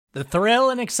The thrill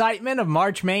and excitement of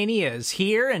March Mania is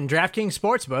here, and DraftKings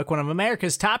Sportsbook, one of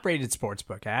America's top-rated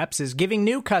sportsbook apps, is giving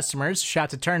new customers a shot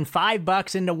to turn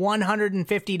 $5 into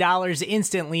 $150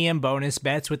 instantly in bonus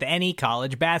bets with any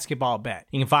college basketball bet.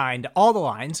 You can find all the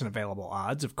lines and available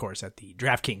odds, of course, at the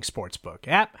DraftKings Sportsbook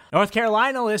app. North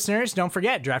Carolina listeners, don't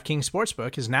forget, DraftKings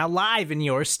Sportsbook is now live in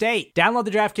your state. Download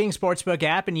the DraftKings Sportsbook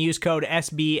app and use code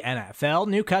SBNFL.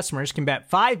 New customers can bet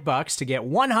 $5 to get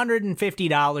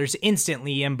 $150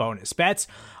 instantly in bonus bets,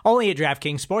 only at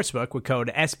DraftKings Sportsbook with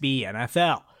code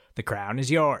SBNFL. The crown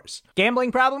is yours.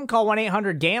 Gambling problem? Call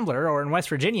 1-800-GAMBLER, or in West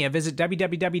Virginia, visit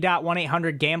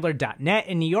www.1800gambler.net.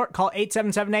 In New York, call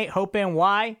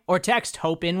 877-8-HOPE-NY or text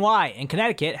HOPE-NY. In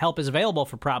Connecticut, help is available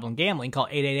for problem gambling. Call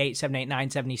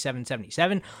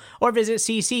 888-789-7777 or visit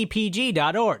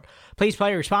ccpg.org. Please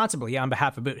play responsibly on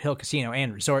behalf of Boot Hill Casino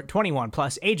and Resort. 21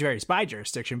 plus, age varies by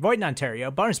jurisdiction. Void in Ontario.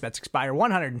 Bonus bets expire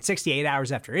 168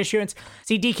 hours after issuance.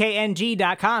 See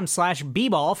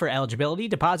dkng.com/bball for eligibility,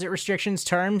 deposit restrictions,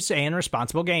 terms, and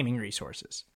responsible gaming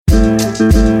resources.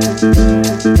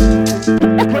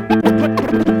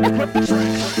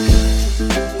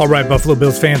 All right, Buffalo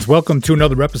Bills fans, welcome to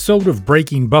another episode of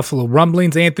Breaking Buffalo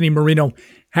Rumblings. Anthony Marino,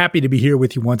 happy to be here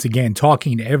with you once again,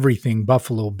 talking everything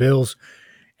Buffalo Bills.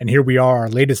 And here we are, our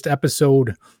latest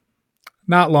episode,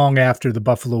 not long after the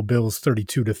Buffalo Bills'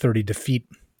 32-30 defeat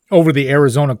over the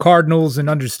Arizona Cardinals. And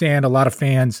understand a lot of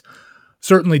fans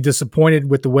certainly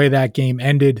disappointed with the way that game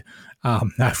ended.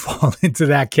 I fall into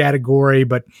that category,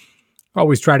 but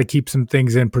always try to keep some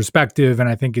things in perspective. And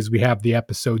I think as we have the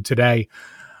episode today,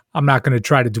 I'm not going to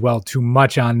try to dwell too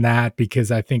much on that,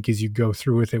 because I think as you go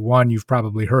through with it, one, you've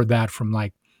probably heard that from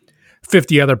like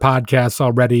 50 other podcasts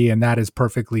already, and that is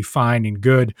perfectly fine and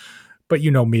good. But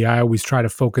you know me, I always try to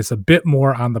focus a bit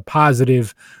more on the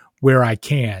positive where I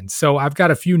can. So I've got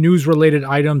a few news-related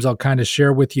items I'll kind of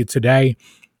share with you today,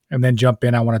 and then jump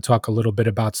in. I want to talk a little bit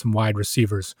about some wide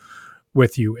receivers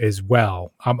with you as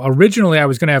well. Originally, I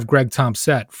was going to have Greg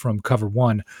Thompsett from Cover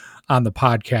One on the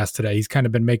podcast today. He's kind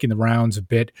of been making the rounds a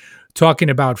bit, talking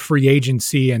about free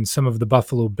agency and some of the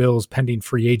Buffalo Bills pending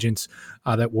free agents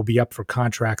that will be up for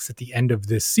contracts at the end of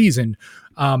this season.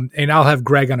 And I'll have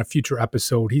Greg on a future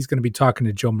episode. He's going to be talking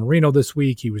to Joe Marino this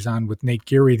week. He was on with Nate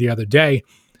Geary the other day,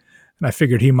 and I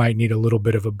figured he might need a little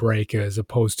bit of a break as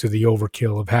opposed to the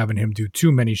overkill of having him do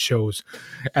too many shows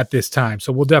at this time.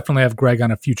 So we'll definitely have Greg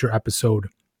on a future episode.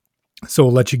 So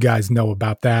we'll let you guys know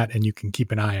about that, and you can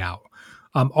keep an eye out.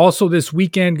 Also this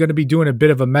weekend, going to be doing a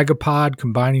bit of a megapod,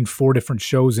 combining 4 different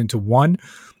shows into one.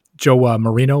 Joe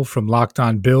Marino from Locked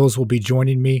On Bills will be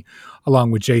joining me,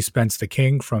 along with Jay Spence the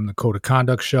King from the Code of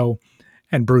Conduct Show,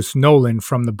 and Bruce Nolan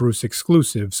from the Bruce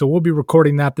Exclusive. So we'll be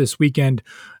recording that this weekend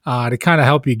to kind of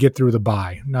help you get through the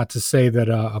bye. Not to say that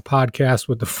a podcast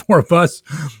with the 4 of us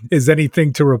is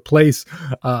anything to replace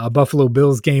a Buffalo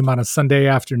Bills game on a Sunday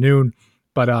afternoon,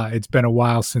 but it's been a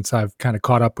while since I've kind of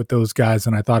caught up with those guys,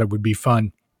 and I thought it would be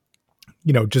fun,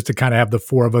 you know, just to kind of have the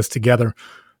 4 of us together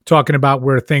talking about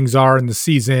where things are in the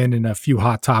season and a few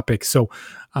hot topics. So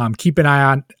keep an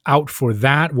eye out for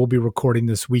that. We'll be recording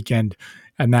this weekend,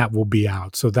 and that will be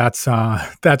out. So that's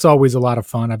always a lot of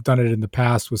fun. I've done it in the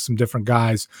past with some different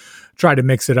guys, try to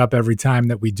mix it up every time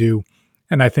that we do,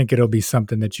 and I think it'll be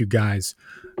something that you guys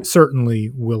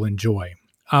certainly will enjoy.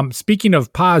 Speaking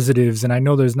of positives, and I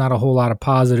know there's not a whole lot of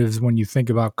positives when you think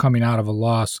about coming out of a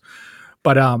loss,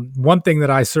 but one thing that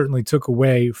I certainly took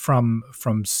away from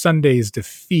Sunday's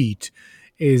defeat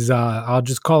is I'll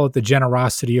just call it the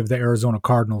generosity of the Arizona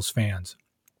Cardinals fans.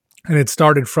 And it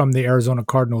started from the Arizona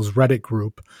Cardinals Reddit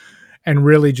group, and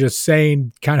really just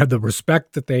saying kind of the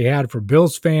respect that they had for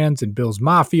Bills fans and Bills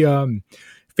Mafia, and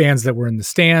fans that were in the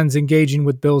stands engaging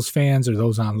with Bills fans, or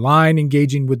those online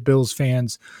engaging with Bills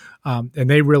fans. And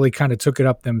they really kind of took it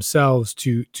up themselves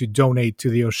to donate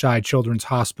to the Oshai Children's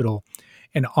Hospital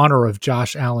in honor of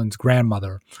Josh Allen's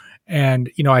grandmother. And,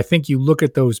 you know, I think you look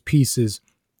at those pieces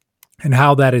and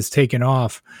how that is taken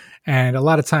off. And a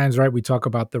lot of times, right, we talk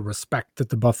about the respect that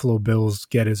the Buffalo Bills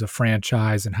get as a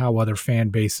franchise and how other fan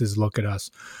bases look at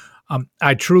us.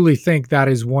 I truly think that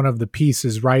is one of the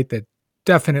pieces, right, that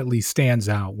definitely stands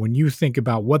out when you think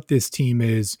about what this team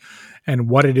is and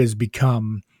what it has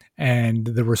become, and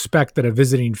the respect that a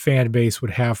visiting fan base would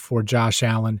have for Josh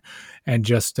Allen and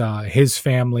just his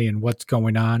family and what's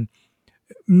going on.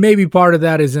 Maybe part of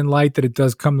that is in light that it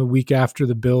does come the week after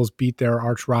the Bills beat their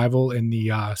arch rival in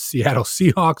the Seattle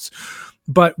Seahawks.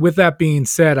 But with that being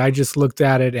said, I just looked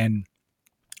at it, and,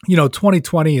 you know,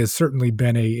 2020 has certainly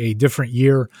been a different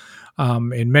year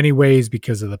in many ways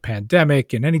because of the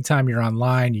pandemic. And anytime you're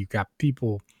online, you've got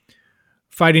people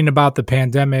fighting about the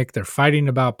pandemic. They're fighting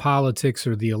about politics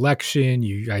or the election.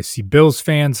 I see Bills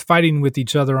fans fighting with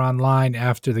each other online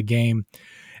after the game.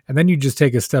 And then you just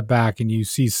take a step back and you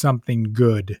see something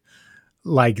good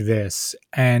like this.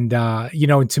 And,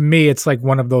 to me, it's like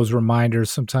one of those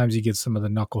reminders. Sometimes you get some of the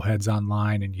knuckleheads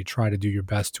online and you try to do your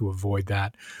best to avoid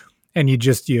that. And you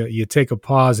take a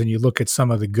pause and you look at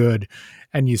some of the good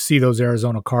and you see those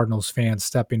Arizona Cardinals fans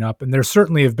stepping up. And there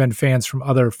certainly have been fans from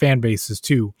other fan bases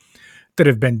too that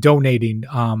have been donating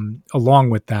along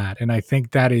with that. And I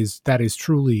think that is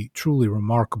truly, truly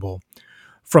remarkable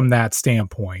from that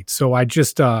standpoint. So I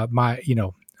just,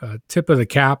 tip of the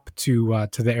cap to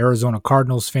the Arizona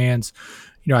Cardinals fans.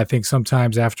 I think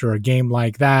sometimes after a game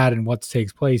like that and what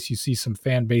takes place, you see some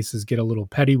fan bases get a little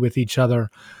petty with each other.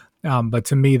 But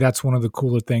to me, that's one of the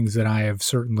cooler things that I have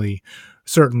certainly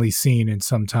seen in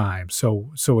some time.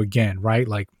 So again, right,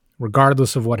 like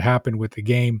regardless of what happened with the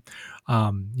game,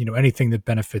 anything that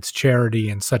benefits charity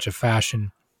in such a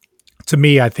fashion, to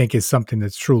me, I think is something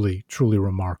that's truly, truly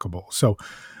remarkable. So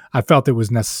I felt it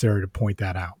was necessary to point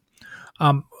that out.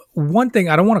 One thing,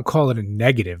 I don't want to call it a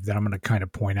negative that I'm going to kind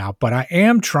of point out, but I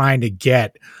am trying to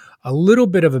get a little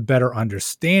bit of a better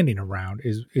understanding around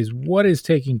is what is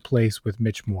taking place with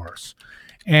Mitch Morse.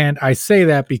 And I say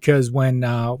that because when,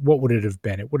 what would it have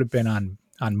been? It would have been on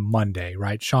Monday,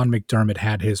 right? Sean McDermott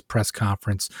had his press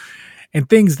conference and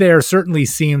things there certainly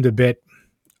seemed a bit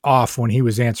off when he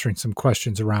was answering some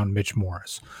questions around Mitch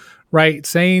Morse, right?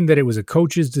 Saying that it was a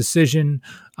coach's decision,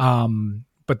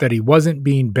 but that he wasn't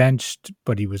being benched,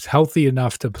 but he was healthy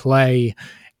enough to play,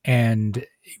 and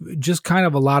just kind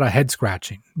of a lot of head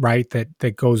scratching, right?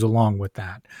 That goes along with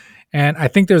that. And I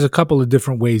think there's a couple of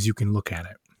different ways you can look at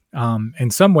it. In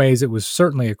some ways, it was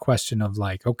certainly a question of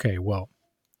like, okay, well,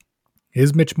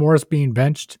 is Mitch Morse being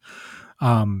benched?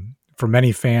 For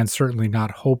many fans, certainly not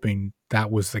hoping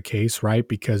that was the case, right?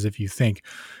 Because if you think,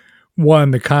 one,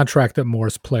 the contract that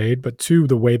Morse played, but two,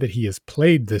 the way that he has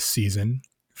played this season,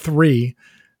 three,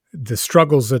 the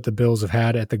struggles that the Bills have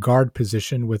had at the guard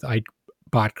position with Ike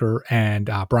Boettger and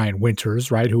Brian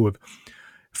Winters, right, who have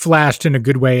flashed in a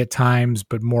good way at times,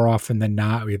 but more often than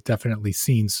not, we have definitely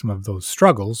seen some of those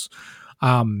struggles.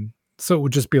 So it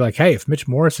would just be like, hey, if Mitch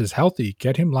Morse is healthy,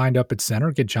 get him lined up at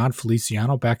center, get John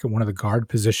Feliciano back at one of the guard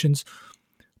positions,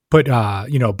 put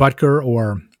Boettger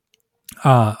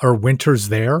or Winters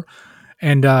there,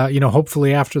 and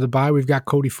hopefully after the bye we've got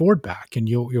Cody Ford back, and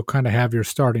you'll kind of have your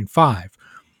starting five.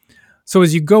 So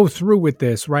as you go through with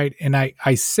this, right, and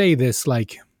I say this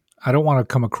like I don't want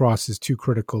to come across as too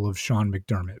critical of Sean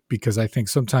McDermott, because I think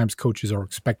sometimes coaches are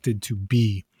expected to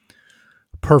be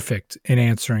perfect in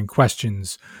answering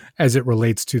questions as it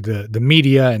relates to the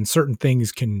media, and certain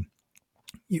things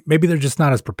maybe they're just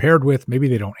not as prepared with, maybe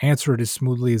they don't answer it as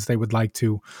smoothly as they would like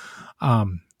to.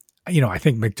 I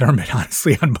think McDermott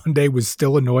honestly on Monday was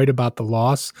still annoyed about the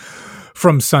loss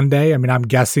from Sunday. I mean, I'm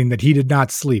guessing that he did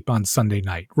not sleep on Sunday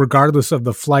night, regardless of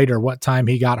the flight or what time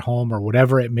he got home or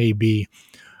whatever it may be,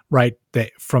 right,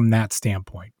 from that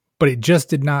standpoint. But it just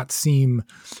did not seem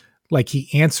like he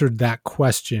answered that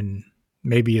question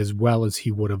maybe as well as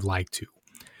he would have liked to.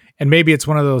 And maybe it's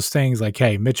one of those things like,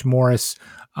 hey, Mitch Morse,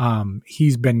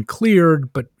 he's been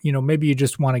cleared, but maybe you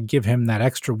just want to give him that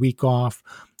extra week off.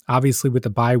 Obviously, with the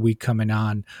bye week coming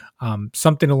on,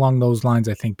 something along those lines,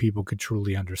 I think people could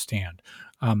truly understand.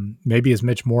 Maybe as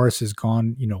Mitch Morse has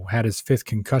gone, had his fifth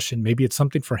concussion, maybe it's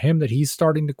something for him that he's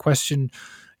starting to question,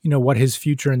 what his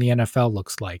future in the NFL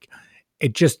looks like.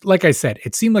 It just, like I said,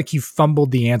 it seemed like he fumbled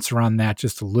the answer on that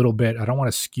just a little bit. I don't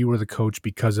want to skewer the coach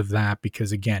because of that,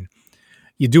 because again,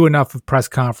 you do enough of press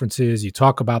conferences, you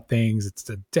talk about things. It's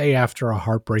the day after a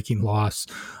heartbreaking loss.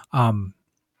 I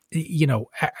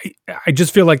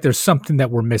just feel like there's something that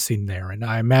we're missing there. And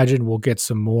I imagine we'll get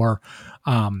some more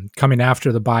coming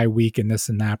after the bye week and this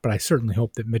and that. But I certainly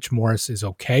hope that Mitch Morse is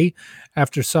okay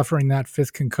after suffering that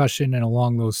fifth concussion, and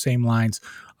along those same lines,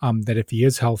 that if he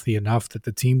is healthy enough, that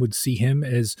the team would see him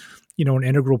as, an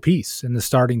integral piece in the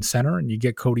starting center, and you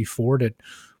get Cody Ford at,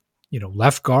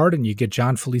 left guard, and you get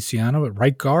John Feliciano at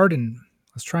right guard, and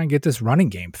let's try and get this running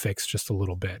game fixed just a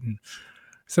little bit. And I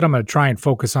said I'm going to try and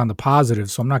focus on the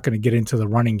positives, so I'm not going to get into the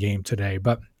running game today,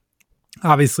 but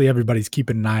obviously everybody's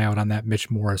keeping an eye out on that Mitch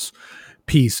Morse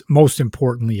piece. Most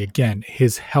importantly, again,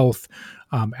 his health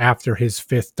after his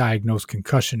fifth diagnosed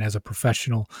concussion as a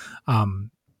professional,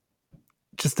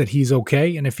 just that he's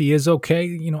okay. And if he is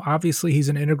okay, obviously he's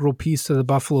an integral piece to the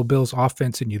Buffalo Bills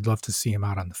offense, and you'd love to see him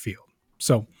out on the field.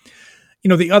 So,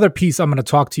 the other piece I'm going to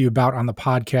talk to you about on the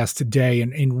podcast today,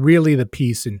 and really the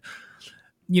piece, and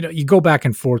you go back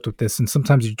and forth with this, and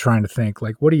sometimes you're trying to think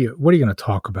like, what are you going to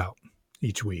talk about?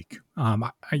 each week.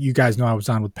 You guys know I was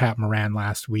on with Pat Moran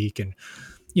last week, and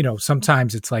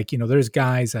sometimes it's like, there's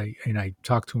guys I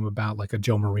talk to him about, like a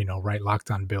Joe Marino, right?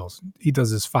 Locked On Bills. He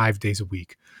does this 5 days a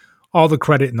week. All the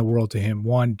credit in the world to him.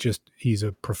 One, just he's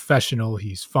a professional.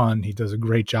 He's fun. He does a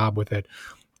great job with it.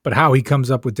 But how he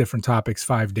comes up with different topics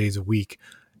 5 days a week,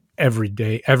 every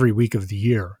day, every week of the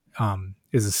year,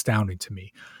 is astounding to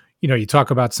me. You talk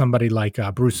about somebody like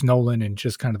Bruce Nolan and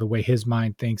just kind of the way his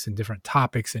mind thinks in different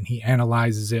topics, and he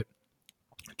analyzes it.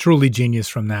 Truly genius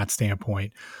from that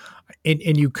standpoint.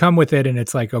 And you come with it, and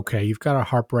it's like, okay, you've got a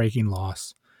heartbreaking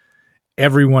loss.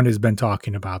 Everyone has been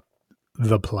talking about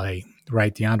the play,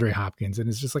 right? DeAndre Hopkins. And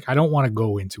it's just like, I don't want to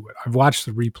go into it. I've watched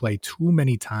the replay too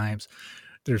many times.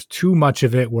 There's too much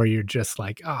of it where you're just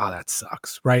like, oh, that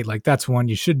sucks, right? Like, that's one.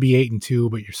 You should be 8-2,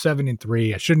 but you're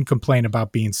 7-3. I shouldn't complain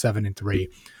about being 7-3.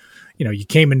 You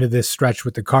came into this stretch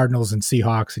with the Cardinals and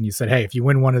Seahawks, and you said, hey, if you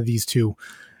win one of these two,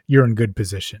 you're in good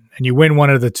position. And you win one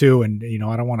of the two, and,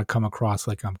 I don't want to come across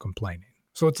like I'm complaining.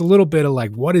 So it's a little bit of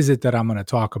like, what is it that I'm going to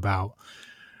talk about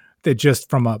that just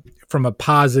from a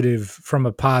positive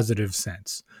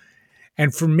sense?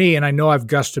 And for me, and I know I've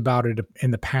gushed about it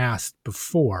in the past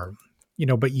before,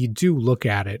 but you do look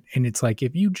at it, and it's like,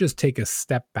 if you just take a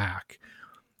step back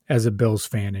as a Bills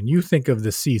fan and you think of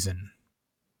the season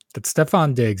that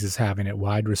Stefon Diggs is having at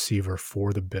wide receiver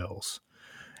for the Bills,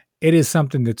 it is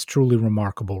something that's truly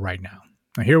remarkable right now.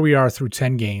 Now, here we are through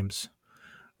 10 games,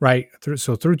 right?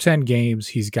 Through 10 games,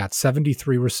 he's got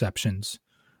 73 receptions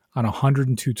on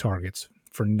 102 targets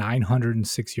for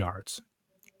 906 yards.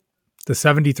 The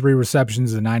 73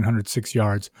 receptions and 906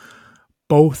 yards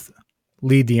both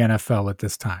lead the NFL at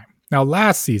this time. Now,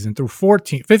 last season, through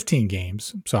 15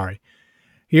 games,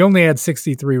 he only had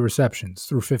 63 receptions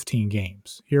through 15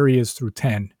 games. Here he is through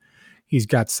 10. He's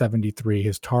got 73.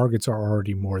 His targets are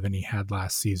already more than he had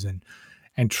last season,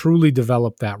 and truly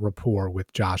developed that rapport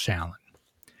with Josh Allen.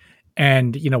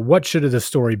 And, what should have the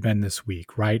story been this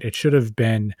week, right? It should have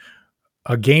been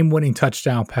a game-winning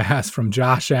touchdown pass from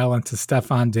Josh Allen to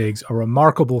Stefon Diggs, a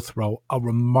remarkable throw, a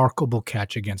remarkable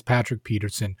catch against Patrick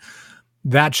Peterson.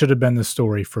 That should have been the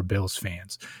story for Bills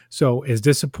fans. So as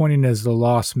disappointing as the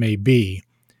loss may be,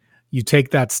 you take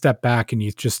that step back and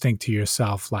you just think to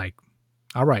yourself, like,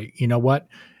 all right, you know what?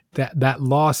 That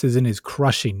loss isn't as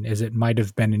crushing as it might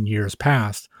have been in years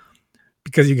past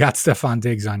because you got Stefon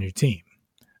Diggs on your team,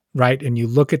 right? And you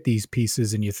look at these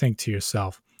pieces and you think to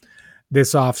yourself,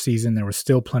 this offseason, there were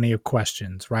still plenty of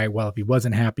questions, right? Well, if he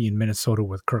wasn't happy in Minnesota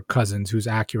with Kirk Cousins, who's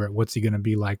accurate, what's he going to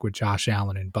be like with Josh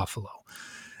Allen in Buffalo?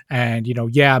 And,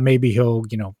 maybe he'll,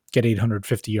 get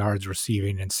 850 yards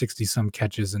receiving and 60-some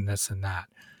catches and this and that.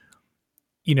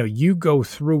 You go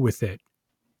through with it.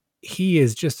 He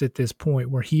is just at this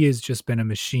point where he has just been a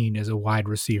machine as a wide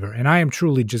receiver. And I am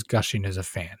truly just gushing as a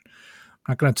fan. I'm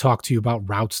not going to talk to you about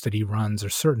routes that he runs or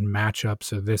certain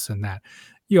matchups or this and that.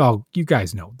 You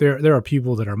guys know there are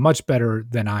people that are much better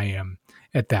than I am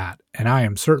at that. And I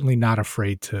am certainly not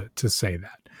afraid to say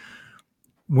that.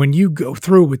 When you go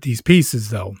through with these pieces,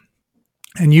 though,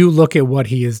 and you look at what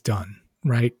he has done,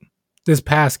 right? This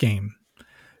past game,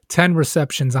 10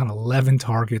 receptions on 11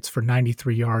 targets for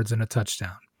 93 yards and a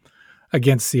touchdown.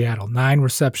 Against Seattle, 9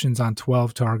 receptions on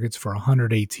 12 targets for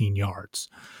 118 yards.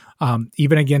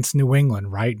 Even against New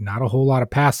England, right? Not a whole lot of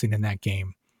passing in that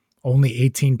game. Only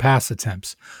 18 pass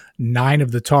attempts. 9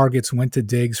 of the targets went to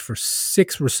Diggs for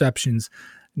 6 receptions,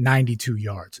 92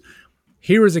 yards.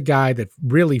 Here is a guy that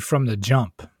really from the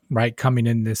jump, right, coming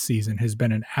in this season, has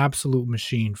been an absolute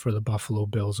machine for the Buffalo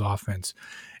Bills offense.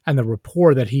 And the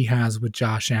rapport that he has with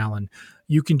Josh Allen,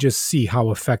 you can just see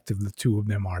how effective the two of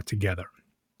them are together.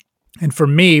 And for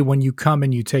me, when you come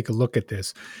and you take a look at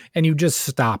this and you just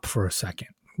stop for a second,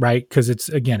 right? Because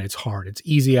it's hard. It's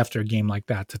easy after a game like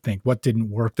that to think, what didn't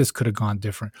work? This could have gone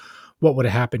different. What would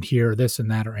have happened here, this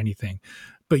and that, or anything.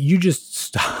 But you just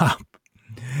stop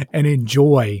and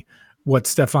enjoy what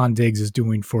Stefon Diggs is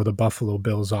doing for the Buffalo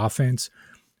Bills offense.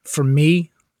 For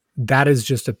me, that is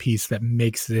just a piece that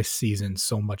makes this season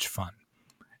so much fun.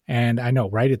 And I know,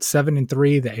 right? It's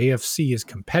 7-3. The AFC is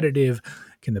competitive.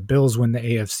 Can the Bills win the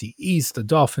AFC East? The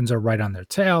Dolphins are right on their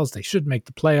tails. They should make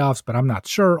the playoffs, but I'm not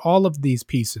sure. All of these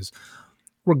pieces,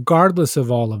 regardless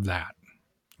of all of that,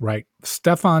 right?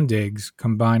 Stefon Diggs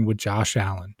combined with Josh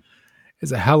Allen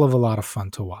is a hell of a lot of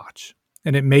fun to watch.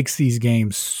 And it makes these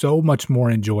games so much more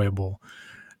enjoyable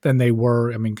than they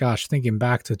were. I mean, gosh, thinking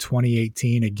back to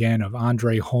 2018 again of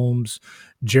Andre Holmes,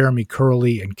 Jeremy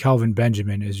Curley, and Kelvin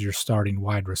Benjamin as your starting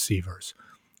wide receivers.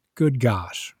 Good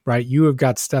gosh, right? You have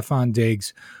got Stefon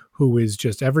Diggs, who is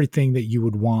just everything that you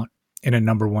would want in a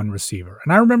number one receiver.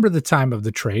 And I remember the time of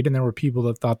the trade, and there were people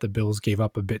that thought the Bills gave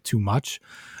up a bit too much,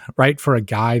 right? For a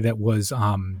guy that was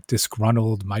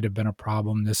disgruntled, might have been a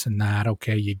problem, this and that.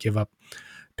 Okay, you give up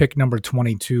pick number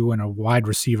 22 and a wide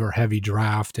receiver heavy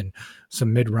draft and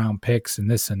some mid-round picks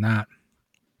and this and that.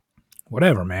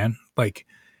 Whatever, man. Like,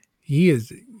 he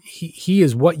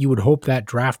is what you would hope that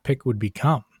draft pick would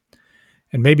become.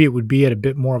 And maybe it would be at a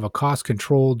bit more of a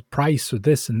cost-controlled price or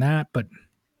this and that, but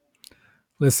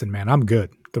listen, man, I'm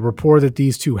good. The rapport that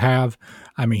these two have,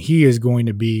 I mean, he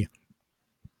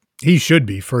should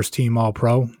be first team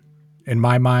All-Pro in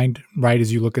my mind, right?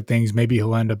 As you look at things, maybe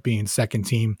he'll end up being second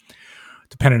team,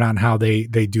 depending on how they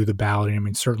do the balloting. I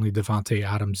mean, certainly Devontae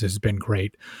Adams has been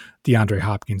great. DeAndre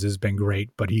Hopkins has been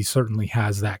great, but he certainly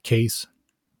has that case.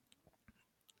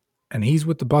 And he's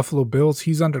with the Buffalo Bills.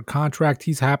 He's under contract.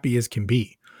 He's happy as can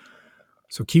be.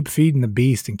 So keep feeding the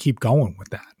beast and keep going with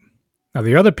that. Now,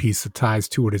 the other piece that ties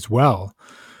to it as well,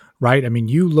 right? I mean,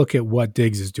 you look at what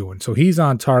Diggs is doing. So he's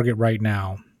on target right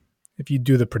now. If you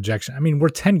do the projection, I mean, we're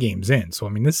 10 games in. So, I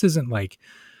mean, this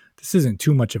isn't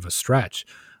too much of a stretch,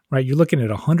 right? You're looking at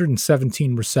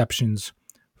 117 receptions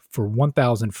for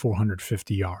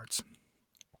 1,450 yards.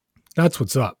 That's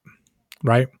what's up,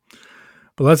 right?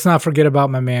 But let's not forget about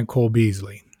my man Cole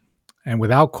Beasley. And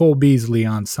without Cole Beasley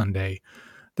on Sunday,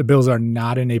 the Bills are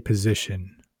not in a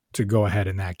position to go ahead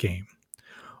in that game.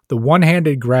 The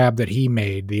one-handed grab that he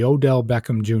made, the Odell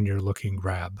Beckham Jr. looking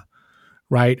grab,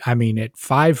 right? I mean, at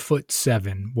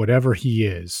 5'7", whatever he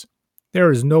is,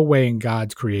 there is no way in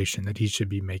God's creation that he should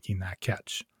be making that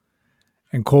catch.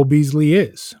 And Cole Beasley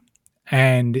is.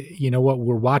 And you know what?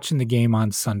 We're watching the game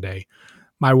on Sunday.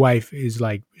 My wife is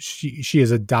like, she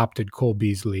has adopted Cole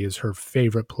Beasley as her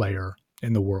favorite player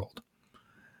in the world.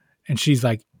 And she's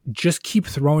like, just keep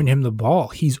throwing him the ball.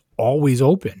 He's always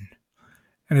open.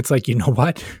 And it's like, you know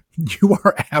what? You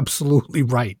are absolutely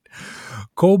right.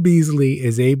 Cole Beasley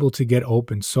is able to get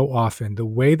open so often. The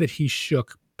way that he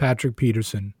shook Patrick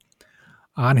Peterson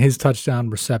on his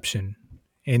touchdown reception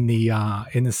in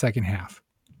the second half.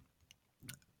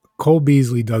 Cole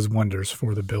Beasley does wonders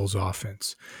for the Bills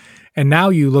offense. And now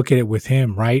you look at it with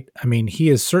him, right? I mean, he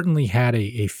has certainly had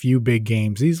a few big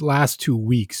games. These last 2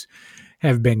 weeks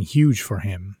have been huge for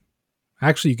him.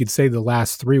 Actually, you could say the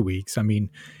last 3 weeks. I mean,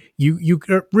 you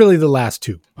really the last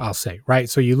two, I'll say, right?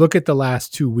 So you look at the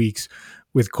last 2 weeks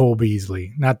with Cole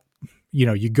Beasley. Not,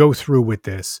 you go through with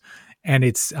this, and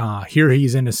it's here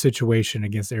he's in a situation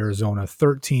against Arizona,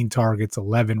 13 targets,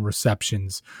 11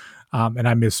 receptions. And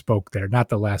I misspoke there, not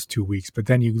the last 2 weeks, but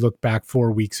then you look back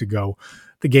 4 weeks ago,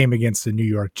 the game against the New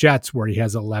York Jets, where he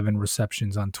has 11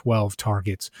 receptions on 12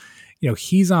 targets.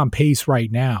 He's on pace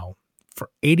right now for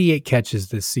 88 catches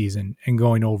this season and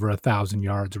going over 1,000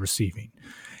 yards receiving.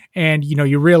 And,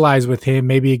 you realize with him,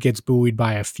 maybe it gets buoyed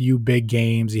by a few big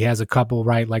games. He has a couple,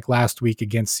 right? Like last week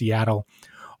against Seattle,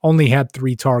 only had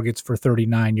 3 targets for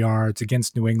 39 yards.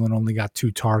 Against New England, only got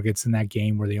 2 targets in that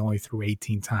game where they only threw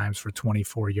 18 times for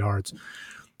 24 yards.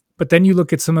 But then you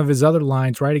look at some of his other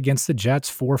lines, right? Against the Jets,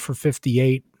 4 for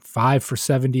 58, 5 for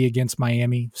 70 against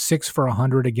Miami, 6 for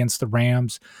 100 against the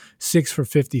Rams, 6 for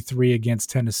 53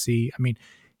 against Tennessee. I mean,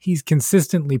 he's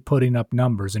consistently putting up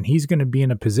numbers, and he's going to be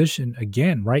in a position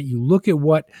again, right? You look at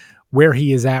where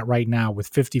he is at right now with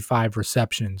 55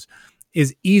 receptions,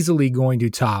 is easily going to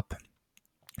top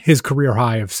his career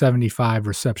high of 75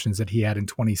 receptions that he had in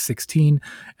 2016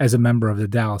 as a member of the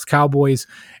Dallas Cowboys,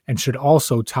 and should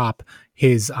also top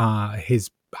his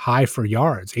high for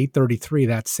yards, 833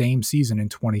 that same season in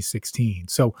 2016.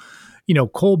 So,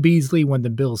 Cole Beasley, when the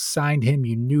Bills signed him,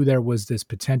 you knew there was this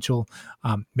potential.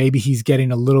 Maybe he's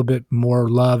getting a little bit more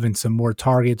love and some more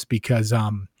targets because,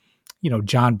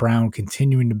 John Brown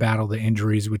continuing to battle the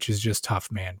injuries, which is just tough,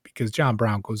 man, because John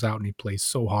Brown goes out and he plays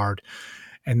so hard.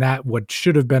 And that what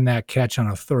should have been that catch on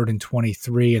a 3rd and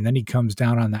 23, and then he comes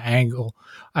down on the ankle,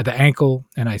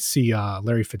 and I see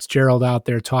Larry Fitzgerald out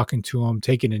there talking to him,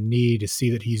 taking a knee to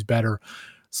see that he's better.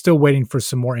 Still waiting for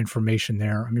some more information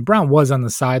there. I mean, Brown was on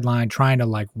the sideline trying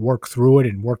to work through it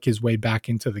and work his way back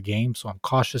into the game, so I'm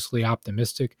cautiously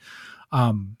optimistic.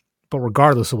 But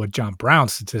regardless of what John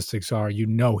Brown's statistics are,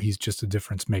 he's just a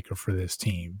difference maker for this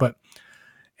team. But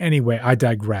anyway, I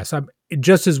digress.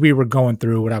 Just as we were going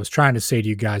through what I was trying to say to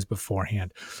you guys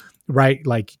beforehand, right?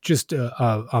 Like just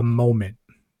a moment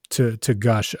to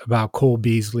gush about Cole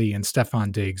Beasley and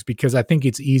Stefon Diggs, because I think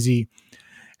it's easy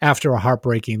after a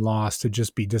heartbreaking loss to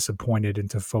just be disappointed and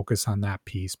to focus on that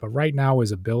piece. But right now,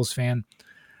 as a Bills fan,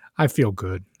 I feel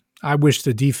good. I wish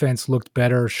the defense looked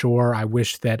better. Sure. I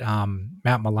wish that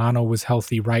Matt Milano was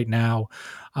healthy right now.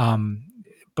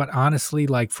 But honestly,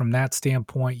 like from that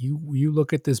standpoint, you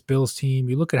look at this Bills team,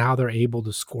 you look at how they're able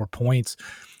to score points.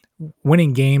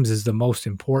 Winning games is the most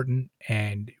important.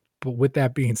 But with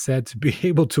that being said, to be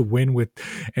able to win with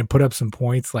and put up some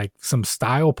points, like some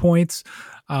style points,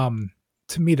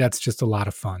 to me, that's just a lot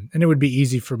of fun. And it would be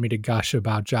easy for me to gush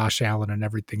about Josh Allen and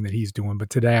everything that he's doing. But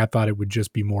today I thought it would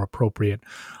just be more appropriate,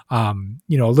 a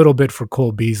little bit for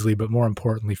Cole Beasley, but more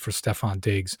importantly for Stephon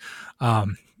Diggs.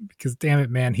 Because damn it,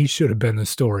 man, he should have been the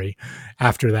story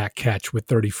after that catch with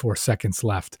 34 seconds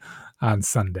left on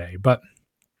Sunday. But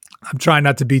I'm trying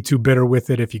not to be too bitter with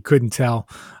it if you couldn't tell.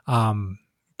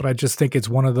 But I just think it's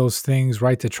one of those things,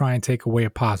 right, to try and take away a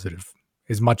positive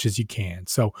as much as you can.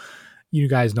 So you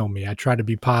guys know me. I try to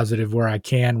be positive where I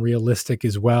can, realistic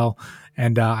as well.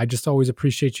 And I just always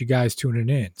appreciate you guys tuning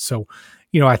in. So,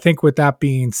 I think with that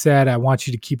being said, I want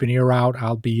you to keep an ear out.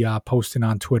 I'll be posting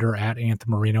on Twitter at Anthony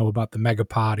Marino about the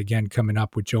Megapod again coming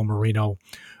up with Joe Marino,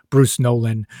 Bruce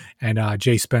Nolan, and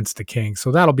Jay Spence the King.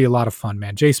 So that'll be a lot of fun,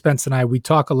 man. Jay Spence and I, we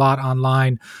talk a lot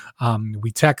online.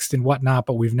 We text and whatnot,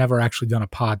 but we've never actually done a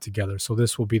pod together. So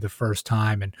this will be the first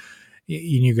time. And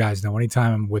you guys know,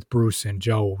 anytime I'm with Bruce and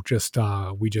Joe,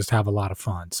 we just have a lot of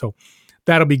fun. So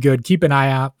that'll be good. Keep an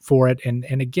eye out for it. And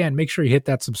again, make sure you hit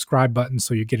that subscribe button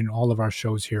so you're getting all of our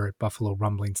shows here at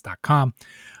BuffaloRumblings.com.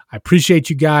 I appreciate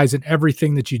you guys and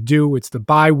everything that you do. It's the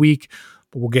bye week,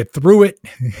 but we'll get through it.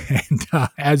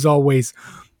 And as always,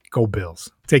 go Bills.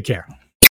 Take care.